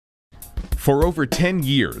For over 10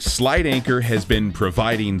 years, Slide Anchor has been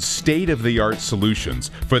providing state-of-the-art solutions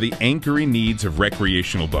for the anchoring needs of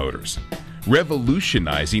recreational boaters,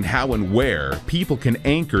 revolutionizing how and where people can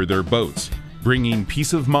anchor their boats, bringing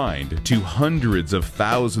peace of mind to hundreds of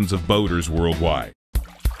thousands of boaters worldwide.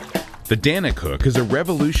 The Danik Hook is a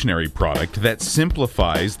revolutionary product that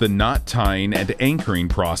simplifies the knot tying and anchoring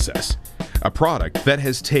process, a product that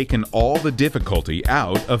has taken all the difficulty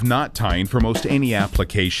out of knot tying for most any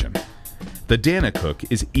application. The Danik Hook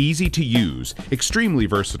is easy to use, extremely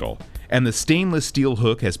versatile, and the stainless steel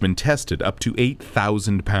hook has been tested up to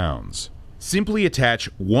 8,000 pounds. Simply attach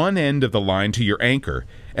one end of the line to your anchor,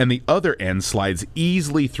 and the other end slides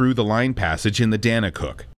easily through the line passage in the Danik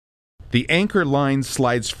Hook. The anchor line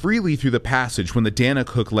slides freely through the passage when the Danik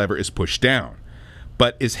Hook lever is pushed down,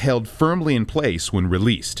 but is held firmly in place when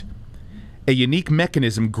released. A unique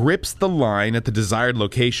mechanism grips the line at the desired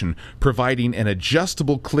location, providing an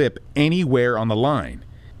adjustable clip anywhere on the line.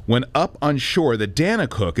 When up on shore, the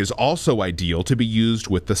Danik Hook is also ideal to be used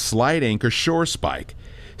with the Slide Anchor shore spike.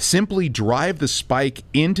 Simply drive the spike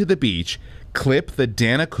into the beach, clip the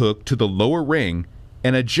Danik Hook to the lower ring,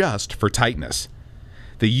 and adjust for tightness.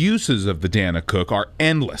 The uses of the Danik Hook are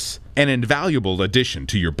endless, an invaluable addition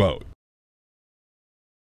to your boat.